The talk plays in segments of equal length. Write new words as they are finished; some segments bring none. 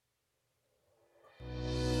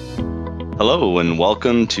Hello and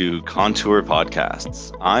welcome to Contour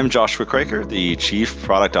Podcasts. I'm Joshua Kroeker, the Chief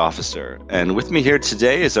Product Officer, and with me here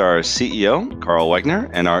today is our CEO, Carl Wegner,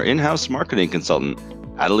 and our in-house marketing consultant,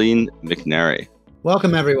 Adeline McNary.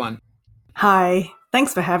 Welcome, everyone. Hi,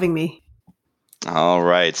 thanks for having me. All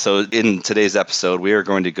right, so in today's episode, we are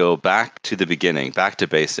going to go back to the beginning, back to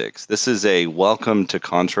basics. This is a welcome to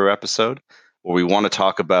Contour episode where we want to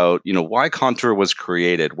talk about, why Contour was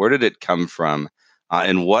created, where did it come from,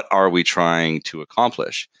 and what are we trying to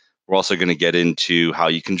accomplish? We're also going to get into how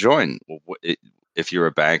you can join if you're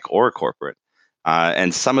a bank or a corporate,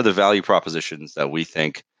 and some of the value propositions that we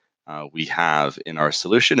think we have in our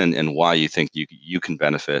solution and why you think you can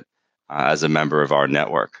benefit as a member of our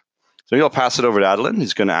network. So maybe I'll pass it over to Adeline,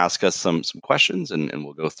 who's going to ask us some questions, and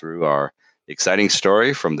we'll go through our exciting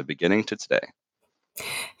story from the beginning to today.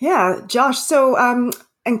 Yeah, Josh.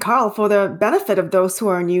 And Carl, for the benefit of those who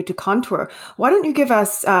are new to Contour, why don't you give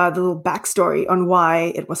us the little backstory on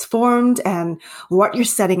why it was formed and what you're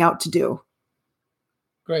setting out to do?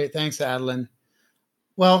 Great. Thanks, Adeline.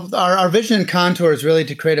 Well, our vision in Contour is really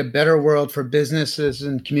to create a better world for businesses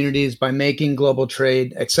and communities by making global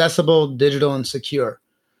trade accessible, digital, and secure.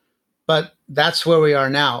 But that's where we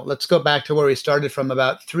are now. Let's go back to where we started from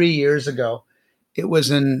about 3 years ago. It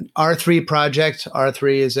was an R3 project.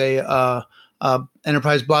 R3 is a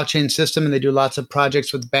enterprise blockchain system, and they do lots of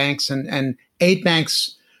projects with banks. And 8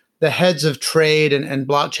 banks, the heads of trade and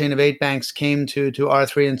blockchain of 8 banks came to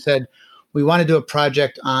R3 and said, we want to do a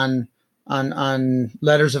project on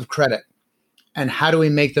letters of credit, and how do we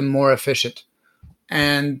make them more efficient?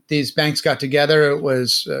 And these banks got together. It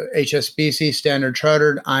was HSBC, Standard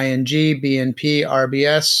Chartered, ING, BNP,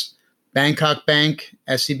 RBS, Bangkok Bank,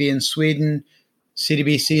 SEB in Sweden,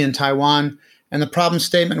 CDBC in Taiwan. And the problem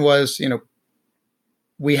statement was,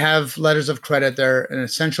 we have letters of credit. They're an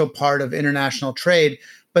essential part of international trade,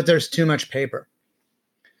 but there's too much paper.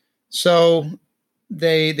 So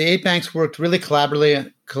the 8 banks worked really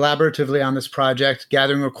collaboratively on this project,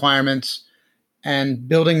 gathering requirements and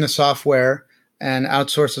building the software, and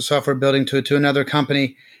outsourced the software building to another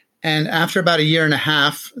company. And after about a year and a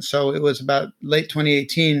half, so it was about late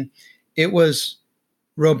 2018, it was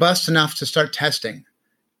robust enough to start testing.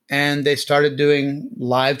 And they started doing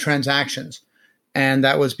live transactions. And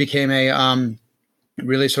that became a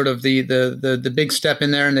really sort of the big step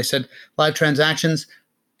in there. And they said live transactions,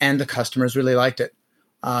 and the customers really liked it.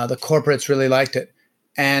 The corporates really liked it.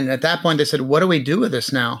 And at that point, they said, what do we do with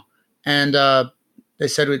this now? And they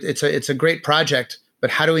said, it's a great project, but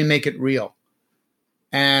how do we make it real?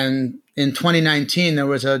 And in 2019, there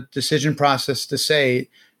was a decision process to say,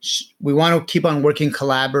 we want to keep on working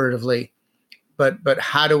collaboratively, but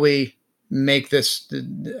how do we make this,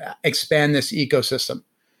 expand this ecosystem?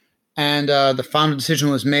 And the final decision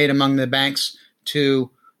was made among the banks to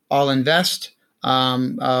all invest.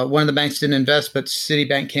 One of the banks didn't invest, but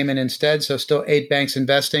Citibank came in instead. So still 8 banks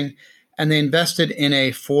investing. And they invested in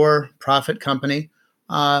a for-profit company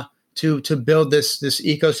to build this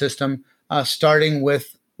ecosystem, starting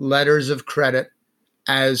with letters of credit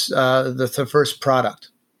as the first product.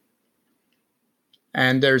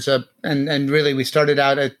 And and really we started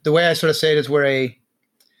out the way I sort of say it is we're a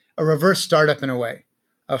reverse startup in a way.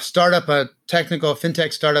 A startup, a technical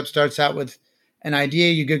fintech startup, starts out with an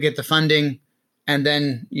idea. You go get the funding, and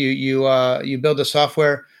then you build the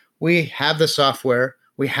software. We have the software,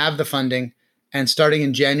 we have the funding, and starting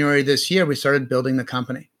in January this year, we started building the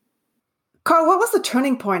company. Carl, what was the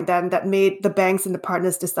turning point then that made the banks and the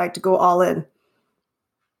partners decide to go all in?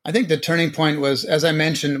 I think the turning point was, as I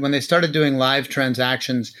mentioned, when they started doing live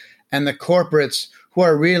transactions, and the corporates, who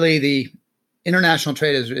are really the international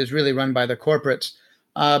trade is really run by the corporates,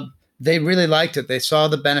 they really liked it. They saw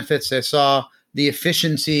the benefits. They saw the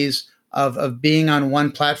efficiencies of being on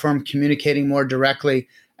one platform, communicating more directly.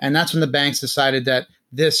 And that's when the banks decided that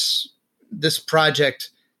this project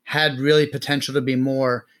had really potential to be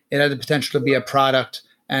more. It had the potential to be a product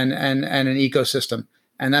and an ecosystem.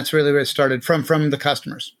 And that's really where it started from the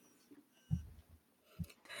customers.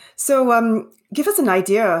 So give us an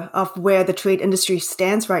idea of where the trade industry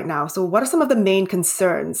stands right now. So what are some of the main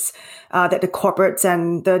concerns that the corporates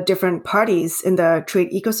and the different parties in the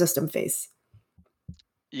trade ecosystem face?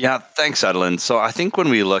 Yeah, thanks, Adeline. So I think when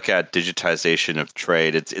we look at digitization of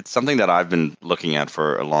trade, it's something that I've been looking at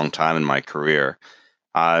for a long time in my career.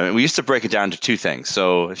 We used to break it down to 2 things.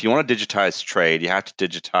 So if you want to digitize trade, you have to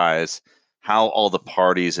digitize how all the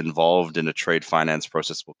parties involved in a trade finance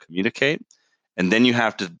process will communicate. And then you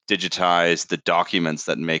have to digitize the documents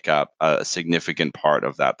that make up a significant part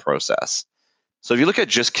of that process. So if you look at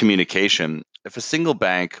just communication, if a single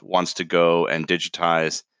bank wants to go and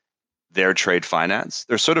digitize their trade finance,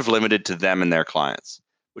 they're sort of limited to them and their clients,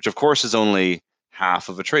 which of course is only half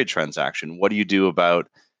of a trade transaction. What do you do about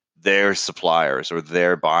their suppliers or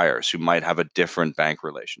their buyers who might have a different bank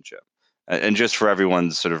relationship? And just for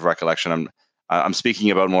everyone's sort of recollection, I'm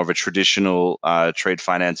speaking about more of a traditional trade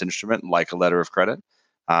finance instrument like a letter of credit.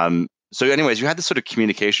 So, anyways, you had this sort of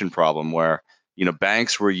communication problem where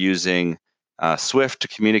banks were using SWIFT to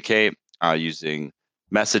communicate, using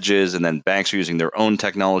messages, and then banks are using their own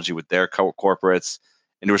technology with their corporates,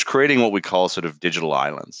 and it was creating what we call sort of digital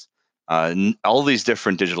islands. All these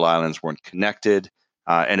different digital islands weren't connected,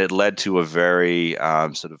 and it led to a very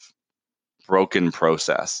sort of broken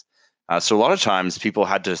process. So a lot of times people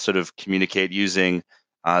had to sort of communicate using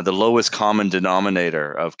the lowest common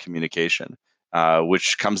denominator of communication,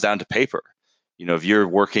 which comes down to paper. If you're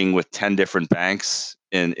working with 10 different banks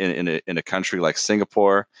in a country like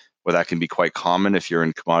Singapore, where that can be quite common if you're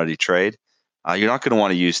in commodity trade, you're not going to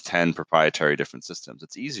want to use 10 proprietary different systems.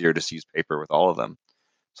 It's easier to use paper with all of them.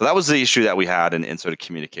 So that was the issue that we had in sort of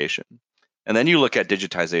communication. And then you look at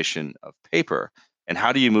digitization of paper and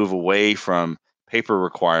how do you move away from paper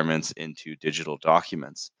requirements into digital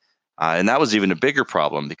documents? And that was even a bigger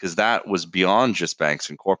problem because that was beyond just banks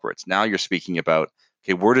and corporates. Now you're speaking about,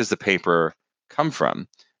 okay, where does the paper come from?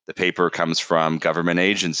 The paper comes from government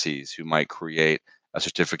agencies who might create a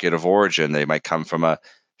certificate of origin. They might come from a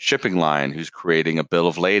shipping line who's creating a bill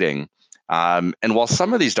of lading. And while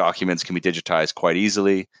some of these documents can be digitized quite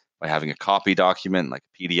easily by having a copy document like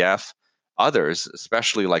a PDF, others,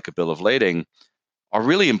 especially like a bill of lading, are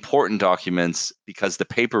really important documents because the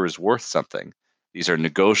paper is worth something. These are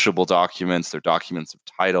negotiable documents, they're documents of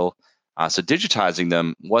title. So digitizing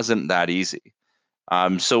them wasn't that easy.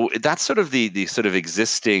 So that's sort of the sort of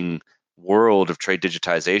existing world of trade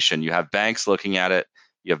digitization. You have banks looking at it,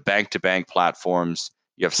 you have bank-to-bank platforms,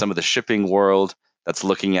 you have some of the shipping world that's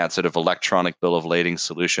looking at sort of electronic bill of lading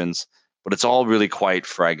solutions, but it's all really quite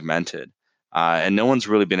fragmented. And no one's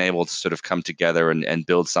really been able to sort of come together and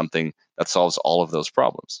build something that solves all of those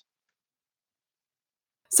problems.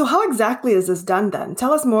 So how exactly is this done then?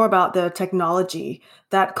 Tell us more about the technology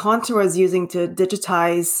that Contour is using to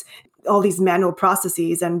digitize all these manual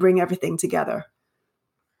processes and bring everything together.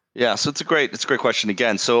 Yeah, so it's a great question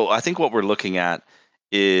again. So I think what we're looking at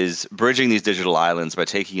is bridging these digital islands by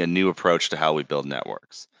taking a new approach to how we build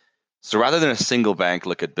networks. So rather than a single bank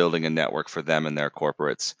look at building a network for them and their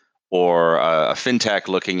corporates, or a fintech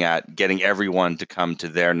looking at getting everyone to come to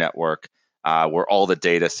their network where all the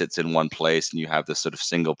data sits in one place and you have this sort of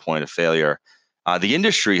single point of failure, the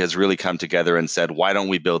industry has really come together and said, why don't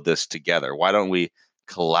we build this together? Why don't we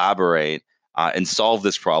collaborate and solve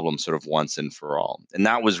this problem sort of once and for all? And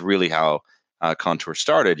that was really how Contour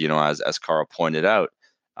started. As Carl pointed out,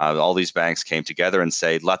 all these banks came together and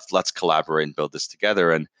say, let's collaborate and build this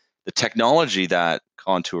together. And the technology that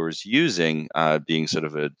Contour is using, being sort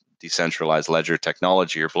of a decentralized ledger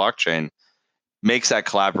technology or blockchain, makes that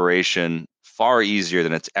collaboration far easier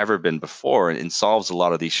than it's ever been before and solves a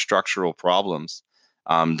lot of these structural problems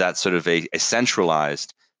that sort of a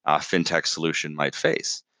centralized fintech solution might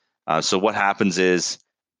face. So what happens is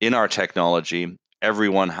in our technology,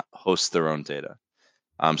 everyone hosts their own data.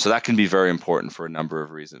 So that can be very important for a number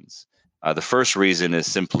of reasons. The first reason is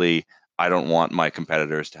simply, I don't want my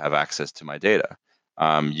competitors to have access to my data.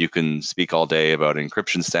 You can speak all day about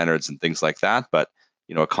encryption standards and things like that, but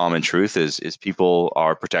a common truth is people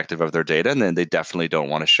are protective of their data, and then they definitely don't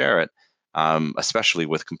want to share it, especially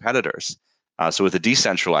with competitors. So with a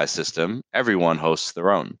decentralized system, everyone hosts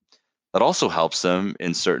their own. That also helps them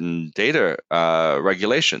in certain data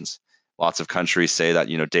regulations. Lots of countries say that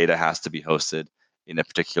data has to be hosted in a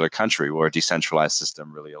particular country, where a decentralized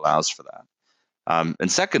system really allows for that.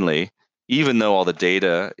 And secondly, even though all the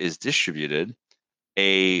data is distributed,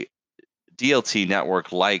 a DLT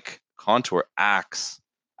network like Contour acts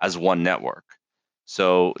as one network.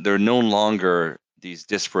 So they're no longer these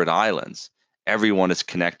disparate islands. Everyone is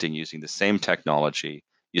connecting using the same technology,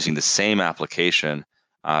 using the same application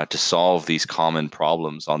to solve these common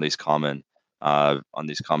problems on these common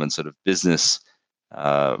sort of business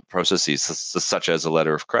processes, such as a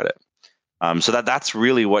letter of credit. So that's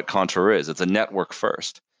really what Contour is. It's a network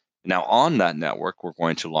first. Now, on that network, we're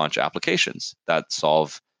going to launch applications that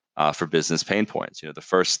solve for business pain points. The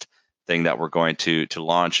first thing that we're going to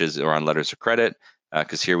launch is around letters of credit,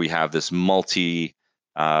 because here we have this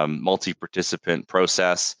multi-participant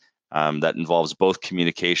process that involves both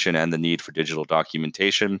communication and the need for digital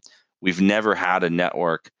documentation. We've never had a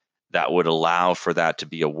network that would allow for that to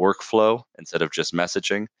be a workflow instead of just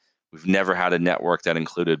messaging. We've never had a network that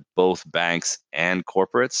included both banks and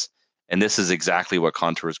corporates. And this is exactly what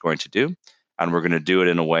Contour is going to do. and we're going to do it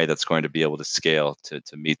in a way that's going to be able to scale to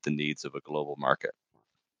meet the needs of a global market.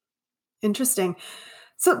 Interesting.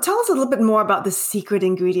 So tell us a little bit more about the secret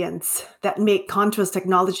ingredients that make Contour's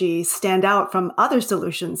technology stand out from other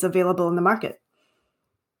solutions available in the market.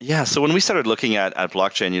 Yeah, so when we started looking at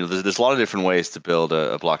blockchain, there's a lot of different ways to build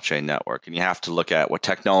a blockchain network, and you have to look at what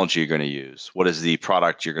technology you're going to use, what is the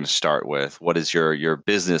product you're going to start with, what is your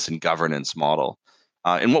business and governance model,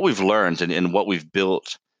 and what we've learned and what we've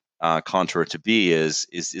built Contour to be is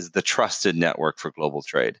the trusted network for global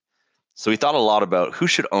trade. So we thought a lot about who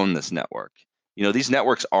should own this network. These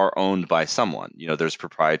networks are owned by someone. There's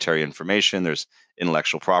proprietary information, there's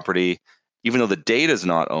intellectual property. Even though the data is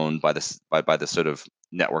not owned by the sort of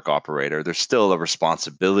network operator, there's still a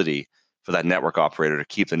responsibility for that network operator to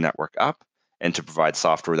keep the network up and to provide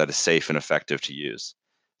software that is safe and effective to use.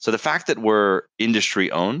 So the fact that we're industry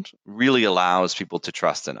owned really allows people to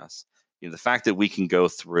trust in us. The fact that we can go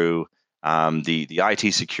through the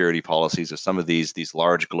IT security policies of some of these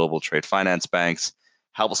large global trade finance banks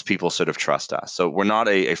helps people sort of trust us. So we're not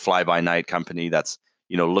a fly-by-night company that's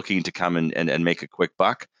looking to come and make a quick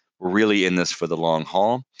buck. We're really in this for the long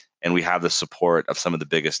haul, and we have the support of some of the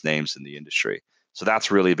biggest names in the industry. So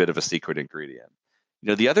that's really a bit of a secret ingredient.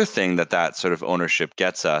 The other thing that sort of ownership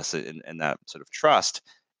gets us and that sort of trust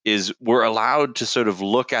is we're allowed to sort of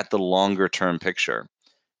look at the longer term picture.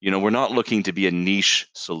 We're not looking to be a niche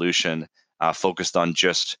solution focused on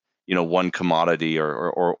just one commodity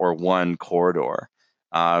or one corridor.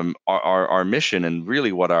 Our mission and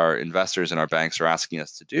really what our investors and our banks are asking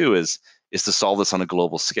us to do is to solve this on a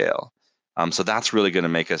global scale. So that's really going to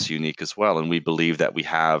make us unique as well, and we believe that we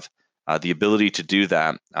have the ability to do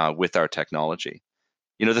that with our technology.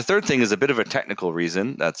 The third thing is a bit of a technical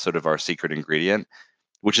reason. That's sort of our secret ingredient,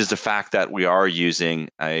 which is the fact that we are using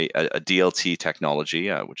a DLT technology,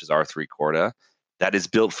 which is R3 Corda, that is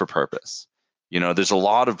built for purpose. There's a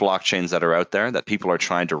lot of blockchains that are out there that people are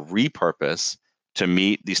trying to repurpose to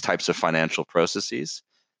meet these types of financial processes.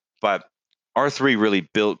 But R3 really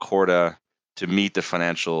built Corda to meet the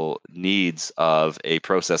financial needs of a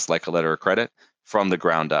process like a letter of credit from the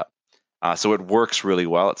ground up. So it works really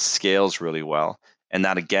well, it scales really well, and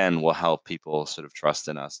that again will help people sort of trust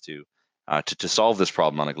in us to solve this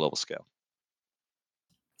problem on a global scale.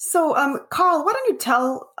 So, Carl, why don't you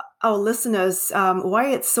tell our listeners why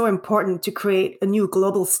it's so important to create a new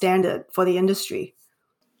global standard for the industry?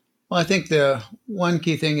 Well, I think the one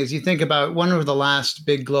key thing is you think about one of the last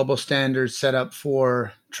big global standards set up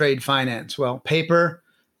for trade finance. Well, paper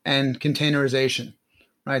and containerization,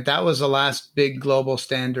 right? That was the last big global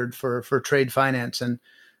standard for trade finance. And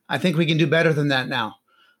I think we can do better than that now.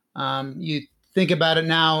 You think about it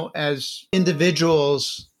now as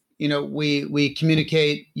individuals, we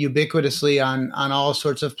communicate ubiquitously on all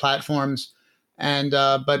sorts of platforms. And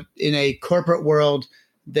but in a corporate world,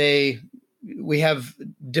 we have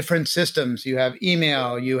different systems. You have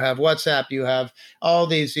email, you have WhatsApp, you have all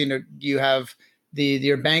these, you have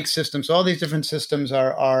your bank systems. All these different systems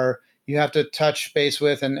are you have to touch base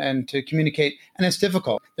with and to communicate. And it's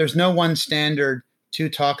difficult. There's no one standard to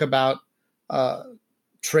talk about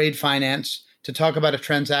trade finance, to talk about a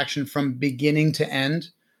transaction from beginning to end,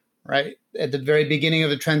 right? At the very beginning of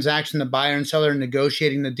the transaction, the buyer and seller are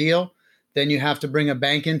negotiating the deal. Then you have to bring a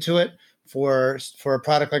bank into it for a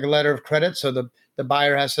product like a letter of credit. So the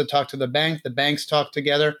buyer has to talk to the bank, the banks talk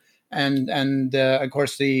together, and of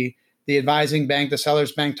course the advising bank, the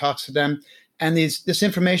seller's bank, talks to them. And this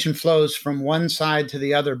information flows from one side to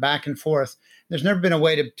the other, back and forth. There's never been a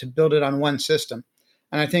way to build it on one system.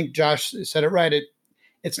 And I think Josh said it right.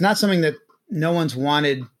 It's not something that no one's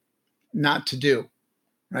wanted not to do,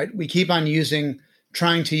 right? We keep on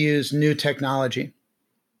trying to use new technology.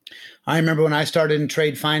 I remember when I started in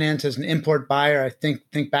trade finance as an import buyer, I think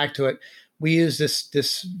back to it, we used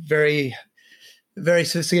this very, very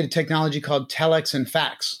sophisticated technology called telex and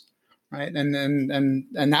fax, right? And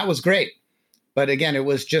that was great. But again, it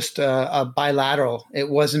was just a bilateral. It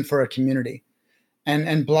wasn't for a community.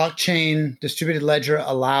 And blockchain distributed ledger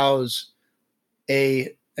allows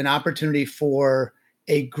an opportunity for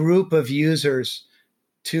a group of users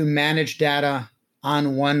to manage data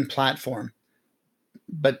on one platform.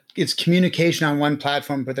 But it's communication on one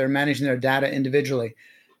platform, but they're managing their data individually.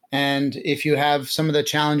 And if you have some of the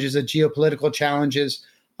challenges, the geopolitical challenges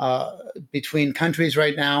between countries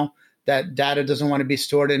right now, that data doesn't want to be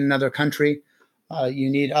stored in another country. You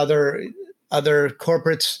need other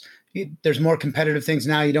corporates. There's more competitive things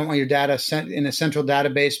now. You don't want your data sent in a central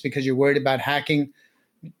database because you're worried about hacking.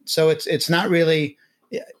 So it's not really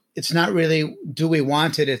do we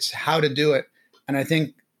want it? It's how to do it. And I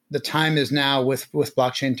think the time is now with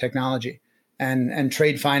blockchain technology. And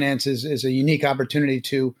trade finance is a unique opportunity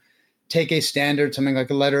to take a standard, something like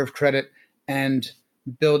a letter of credit, and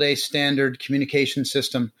build a standard communication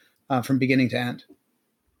system from beginning to end.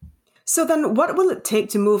 So then what will it take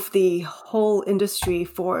to move the whole industry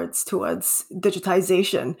forwards towards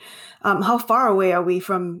digitization? How far away are we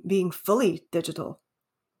from being fully digital?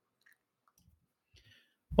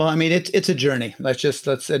 Well, I mean, it's a journey. Let's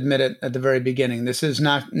admit it at the very beginning. This is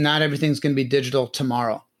not everything's going to be digital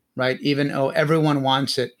tomorrow, right? Even though everyone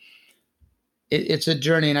wants it, it's a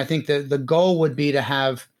journey. And I think that the goal would be to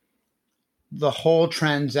have the whole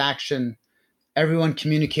transaction, everyone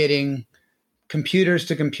communicating computers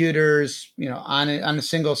to computers, on a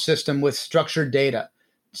single system with structured data.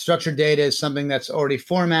 Structured data is something that's already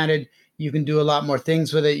formatted. You can do a lot more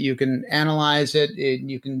things with it. You can analyze it.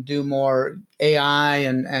 You can do more AI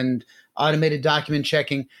and automated document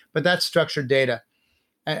checking, but that's structured data.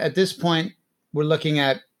 At this point, we're looking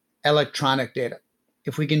at electronic data.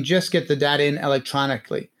 If we can just get the data in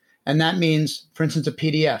electronically, and that means, for instance, a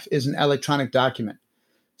PDF is an electronic document.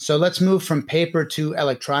 So let's move from paper to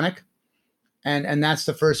electronic. And that's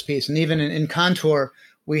the first piece. And even in Contour,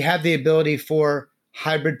 we have the ability for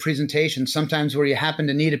hybrid presentation, sometimes where you happen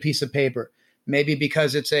to need a piece of paper, maybe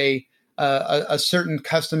because it's a certain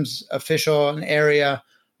customs official an area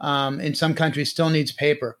in some countries still needs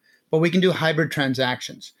paper. But we can do hybrid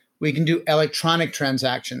transactions. We can do electronic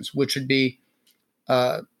transactions, which would be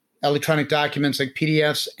electronic documents like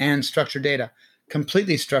PDFs and structured data,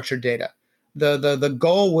 completely structured data. The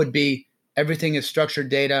goal would be everything is structured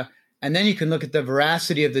data. And then you can look at the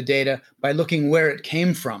veracity of the data by looking where it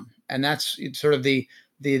came from. And that's sort of the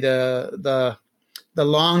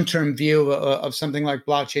long-term view of something like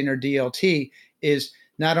blockchain or DLT is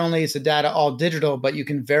not only is the data all digital, but you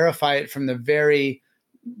can verify it from the very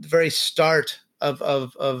start of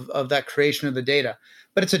that creation of the data.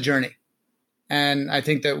 But it's a journey. And I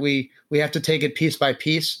think that we have to take it piece by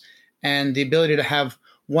piece, and the ability to have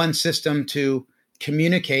one system to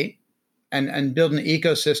communicate and build an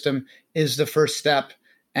ecosystem is the first step.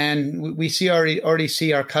 And we already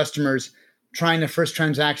see our customers trying the first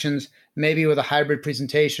transactions, maybe with a hybrid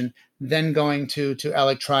presentation, then going to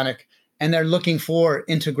electronic. And they're looking for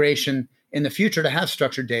integration in the future to have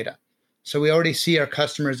structured data. So we already see our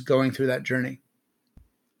customers going through that journey.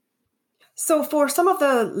 So for some of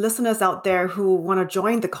the listeners out there who want to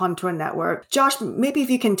join the Contour network, Josh, maybe if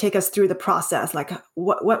you can take us through the process, like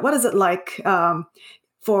what is it like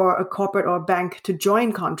for a corporate or a bank to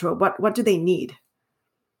join Contour? What do they need?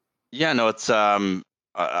 Yeah, no, it's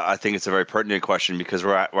I think it's a very pertinent question because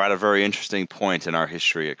we're at a very interesting point in our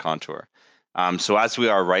history at Contour. So as we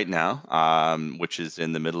are right now, which is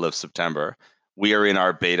in the middle of September, we are in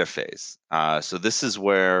our beta phase. So this is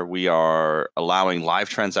where we are allowing live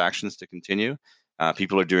transactions to continue.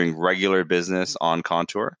 People are doing regular business on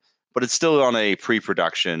Contour, but it's still on a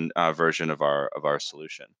pre-production version of our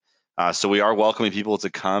solution. So we are welcoming people to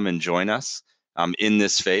come and join us in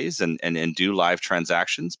this phase and do live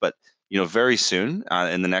transactions. But very soon,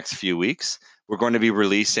 in the next few weeks, we're going to be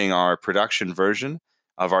releasing our production version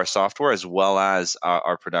of our software as well as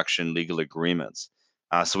our production legal agreements.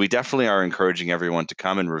 So we definitely are encouraging everyone to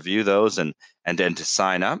come and review those and then to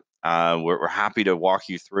sign up. We're happy to walk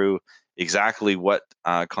you through exactly what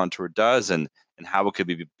Contour does and how it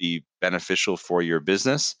could be beneficial for your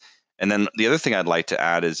business. And then the other thing I'd like to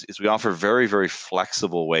add is we offer very, very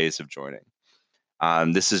flexible ways of joining.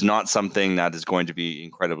 This is not something that is going to be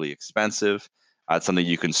incredibly expensive. It's something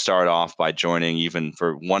you can start off by joining even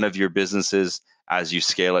for one of your businesses as you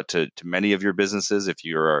scale it to many of your businesses if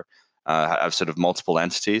you're have sort of multiple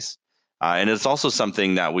entities. And it's also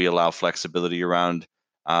something that we allow flexibility around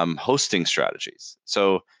hosting strategies.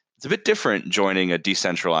 So it's a bit different joining a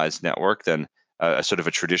decentralized network than a sort of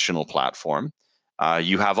a traditional platform.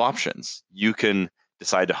 You have options. You can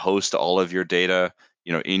decide to host all of your data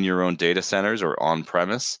in your own data centers or on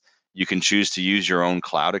premise. You can choose to use your own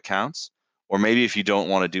cloud accounts. Or maybe if you don't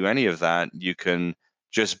want to do any of that, you can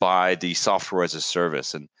just buy the software as a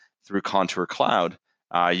service. And through Contour Cloud,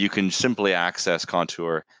 you can simply access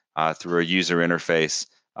Contour through a user interface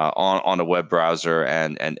on a web browser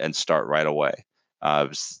and start right away. By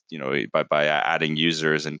adding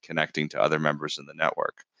users and connecting to other members in the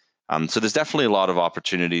network. So there's definitely a lot of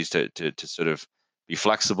opportunities to sort of be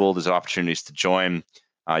flexible. There's opportunities to join.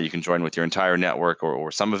 You can join with your entire network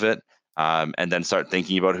or some of it, and then start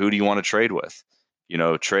thinking about who do you want to trade with.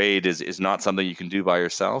 Trade is not something you can do by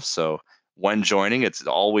yourself. So when joining, it's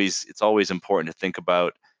always important to think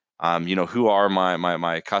about, who are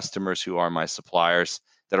my customers, who are my suppliers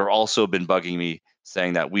that are also been bugging me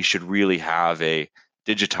saying that we should really have a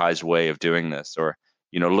digitized way of doing this, or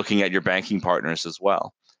looking at your banking partners as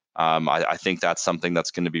well. I think that's something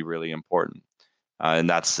that's going to be really important, and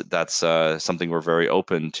that's something we're very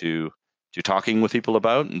open to talking with people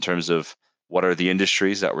about in terms of what are the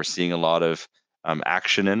industries that we're seeing a lot of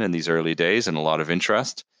action in these early days and a lot of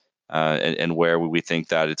interest, and where we think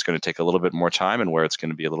that it's going to take a little bit more time and where it's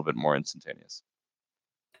going to be a little bit more instantaneous.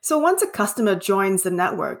 So once a customer joins the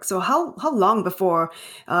network, so how long before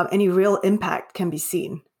any real impact can be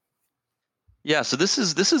seen? Yeah, so this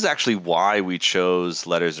is actually why we chose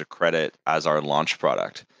letters of credit as our launch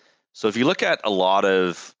product. So if you look at a lot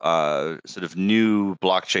of sort of new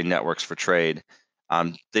blockchain networks for trade,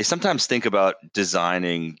 they sometimes think about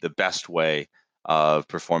designing the best way of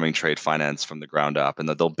performing trade finance from the ground up, and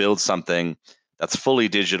that they'll build something that's fully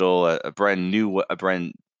digital, a brand new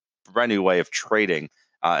way of trading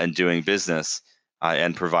and doing business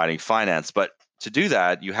and providing finance. But to do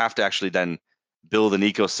that, you have to actually then build an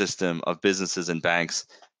ecosystem of businesses and banks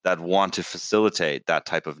that want to facilitate that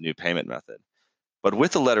type of new payment method. But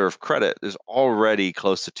with a letter of credit, there's already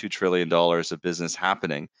close to $2 trillion of business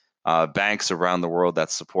happening. Banks around the world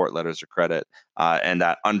that support letters of credit and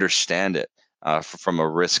that understand it from a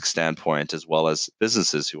risk standpoint, as well as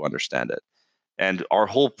businesses who understand it. And our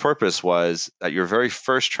whole purpose was that your very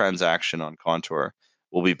first transaction on Contour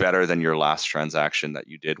will be better than your last transaction that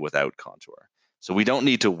you did without Contour. So we don't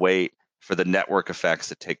need to wait for the network effects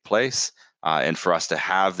to take place and for us to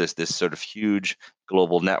have this sort of huge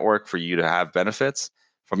global network for you to have benefits.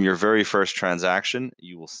 From your very first transaction,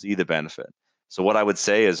 you will see the benefit. So what I would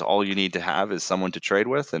say is all you need to have is someone to trade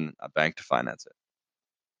with and a bank to finance it.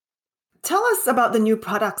 Tell us about the new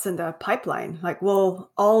products in the pipeline. Like,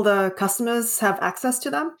 will all the customers have access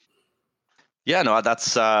to them? Yeah, no,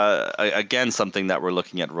 that's again something that we're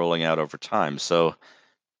looking at rolling out over time. So,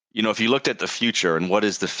 if you looked at the future and what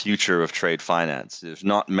is the future of trade finance, there's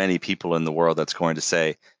not many people in the world that's going to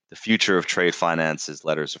say the future of trade finance is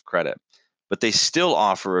letters of credit. But they still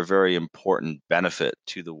offer a very important benefit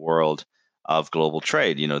to the world of global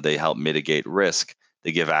trade. They help mitigate risk,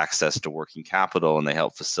 they give access to working capital, and they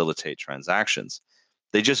help facilitate transactions.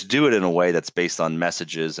 They just do it in a way that's based on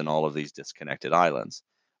messages and all of these disconnected islands.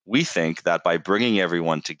 We think that by bringing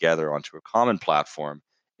everyone together onto a common platform,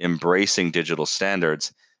 embracing digital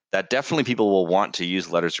standards, that definitely people will want to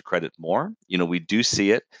use letters of credit more. We do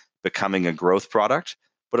see it becoming a growth product,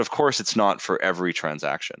 but of course, it's not for every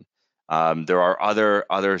transaction. There are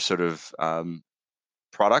other sort of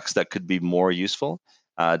products that could be more useful,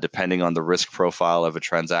 depending on the risk profile of a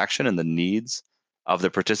transaction and the needs of the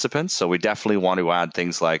participants. So we definitely want to add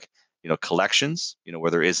things like, collections,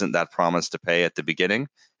 where there isn't that promise to pay at the beginning,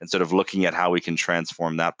 and sort of looking at how we can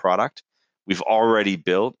transform that product. We've already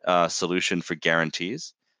built a solution for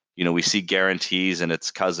guarantees. We see guarantees and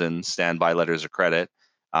its cousin, standby letters of credit,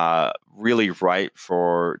 really ripe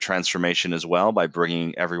for transformation as well by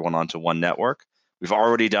bringing everyone onto one network. We've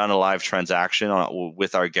already done a live transaction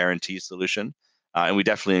with our guarantee solution, and we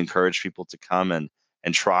definitely encourage people to come and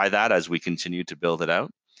try that as we continue to build it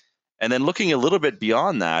out. And then looking a little bit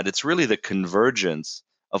beyond that, it's really the convergence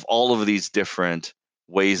of all of these different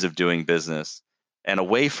ways of doing business and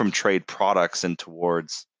away from trade products and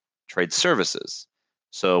towards trade services.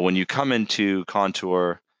 So when you come into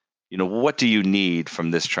Contour, what do you need from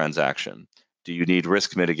this transaction? Do you need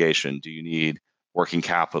risk mitigation? Do you need working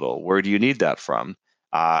capital? Where do you need that from?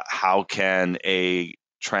 How can a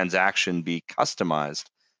transaction be customized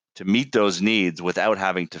to meet those needs without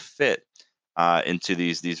having to fit into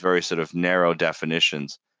these very sort of narrow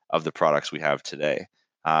definitions of the products we have today?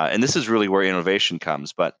 And this is really where innovation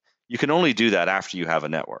comes, but you can only do that after you have a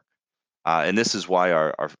network. And this is why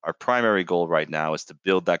our primary goal right now is to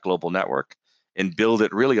build that global network and build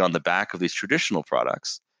it really on the back of these traditional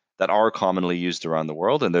products that are commonly used around the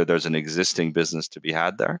world. And there's an existing business to be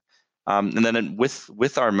had there. And then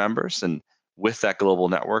with our members and with that global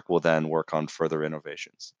network, we'll then work on further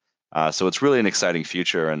innovations. So it's really an exciting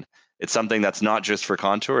future. And it's something that's not just for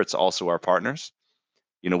Contour, it's also our partners.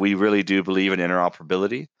 We really do believe in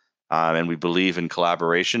interoperability, and we believe in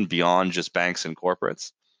collaboration beyond just banks and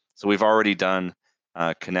corporates. So we've already done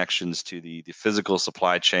connections to the physical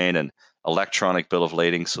supply chain and electronic bill of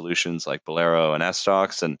lading solutions like Bolero and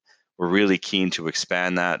SDocs, and we're really keen to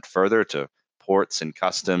expand that further to ports and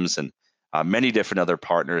customs and many different other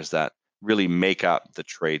partners that really make up the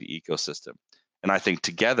trade ecosystem. And I think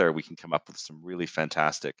together we can come up with some really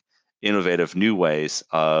fantastic, innovative new ways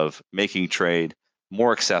of making trade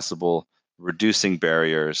more accessible, reducing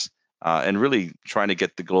barriers, and really trying to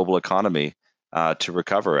get the global economy to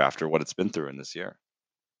recover after what it's been through in this year.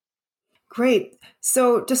 Great.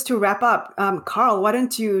 So just to wrap up, Carl, why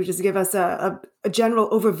don't you just give us a general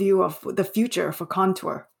overview of the future for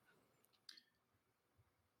Contour?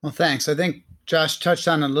 Well, thanks. I think Josh touched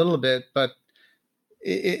on it a little bit, but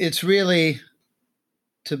it's really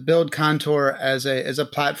to build Contour as a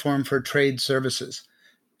platform for trade services.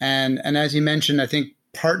 And as you mentioned, I think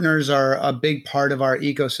partners are a big part of our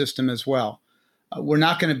ecosystem as well. We're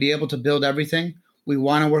not going to be able to build everything. We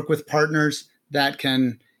want to work with partners that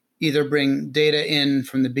can either bring data in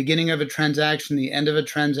from the beginning of a transaction, the end of a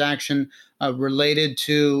transaction, related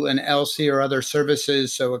to an LC or other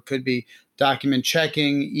services. So it could be document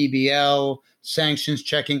checking, EBL, sanctions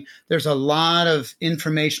checking. There's a lot of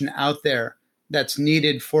information out there that's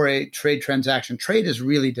needed for a trade transaction. Trade is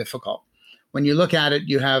really difficult. When you look at it,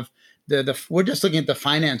 you have we're just looking at the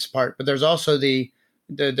finance part, but there's also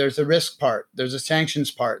there's the risk part, there's the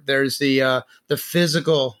sanctions part, there's the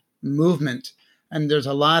physical movement, and there's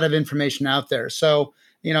a lot of information out there. So,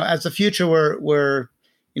 as the future, we're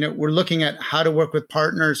looking at how to work with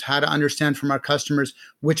partners, how to understand from our customers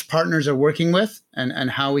which partners are working with,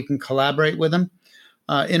 and how we can collaborate with them.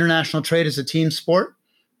 International trade is a team sport,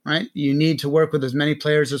 right? You need to work with as many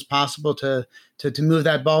players as possible to move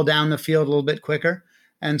that ball down the field a little bit quicker.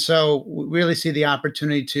 And so we really see the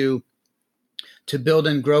opportunity to build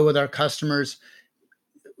and grow with our customers.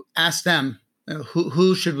 Ask them,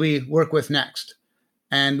 who should we work with next?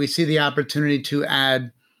 And we see the opportunity to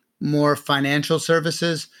add more financial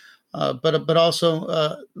services, but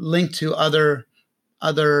also link to other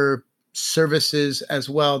services as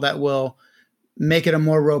well that will make it a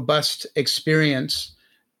more robust experience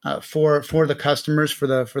for the customers, for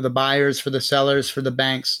the buyers, for the sellers, for the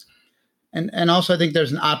banks. And also, I think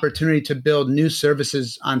there's an opportunity to build new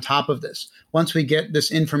services on top of this. Once we get this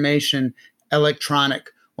information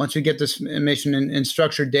electronic, once we get this information in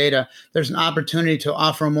structured data, there's an opportunity to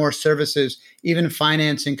offer more services. Even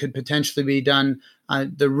financing could potentially be done.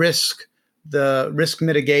 The risk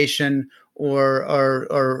mitigation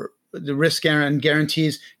or the risk and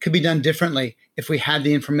guarantees could be done differently if we had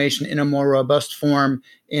the information in a more robust form,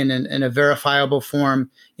 in a verifiable form,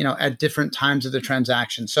 at different times of the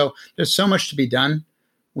transaction. So there's so much to be done.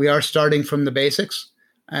 We are starting from the basics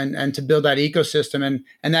and to build that ecosystem,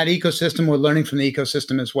 and that ecosystem, we're learning from the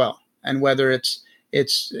ecosystem as well. And whether it's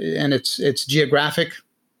geographic,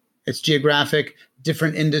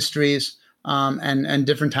 different industries, and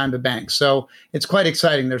different type of banks. So it's quite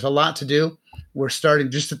exciting. There's a lot to do. We're starting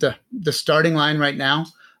just at the starting line right now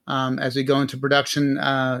as we go into production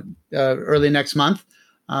early next month.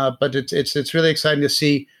 But it's really exciting to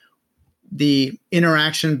see the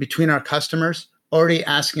interaction between our customers already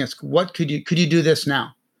asking us, what could you do this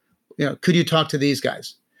now? Could you talk to these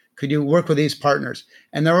guys? Could you work with these partners?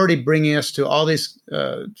 And they're already bringing us to all these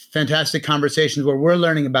fantastic conversations where we're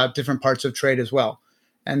learning about different parts of trade as well.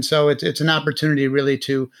 And so it's an opportunity really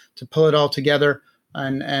to pull it all together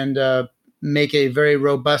and make a very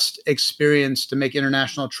robust experience to make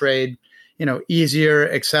international trade, easier,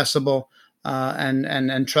 accessible,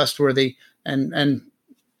 and trustworthy. And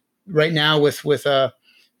right now with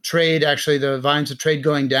trade, actually the volumes of trade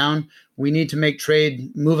going down, we need to make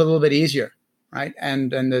trade move a little bit easier, right?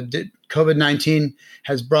 And the COVID-19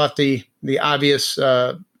 has brought the obvious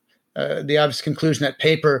conclusion that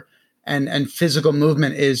paper and physical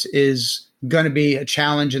movement is going to be a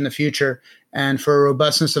challenge in the future. And for a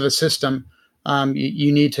robustness of a system,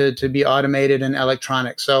 you need to be automated and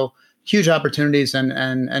electronic. So huge opportunities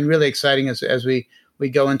and really exciting as we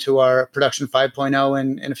go into our production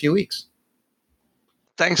 5.0 in a few weeks.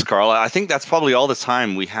 Thanks, Carl. I think that's probably all the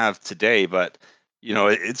time we have today, but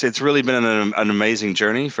it's really been an amazing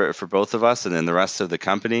journey for both of us and then the rest of the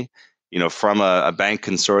company. From a bank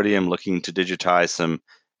consortium looking to digitize some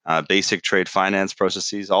basic trade finance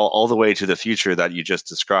processes, all the way to the future that you just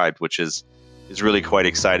described, which is really quite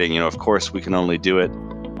exciting. Of course, we can only do it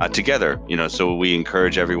together. So we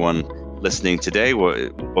encourage everyone listening today,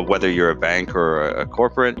 whether you're a bank or a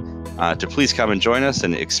corporate, to please come and join us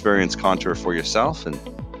and experience Contour for yourself. And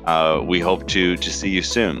we hope to see you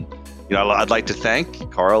soon. I'd like to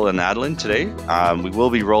thank Carl and Adeline today. We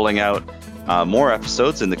will be rolling out more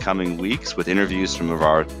episodes in the coming weeks with interviews from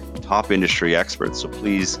our top industry experts. So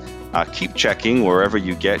please keep checking wherever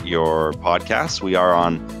you get your podcasts. We are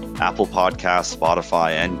on Apple Podcasts,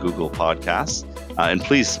 Spotify, and Google Podcasts. And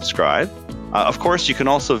please subscribe. Of course, you can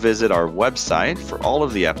also visit our website for all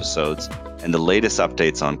of the episodes and the latest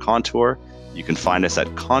updates on Contour. You can find us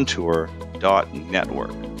at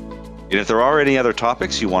contour.network. And if there are any other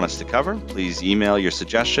topics you want us to cover, please email your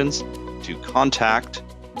suggestions to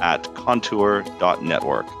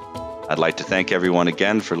contact@contour.network. I'd like to thank everyone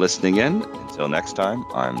again for listening in, and Until next time,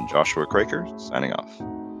 I'm Joshua Kroeker, signing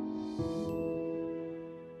off.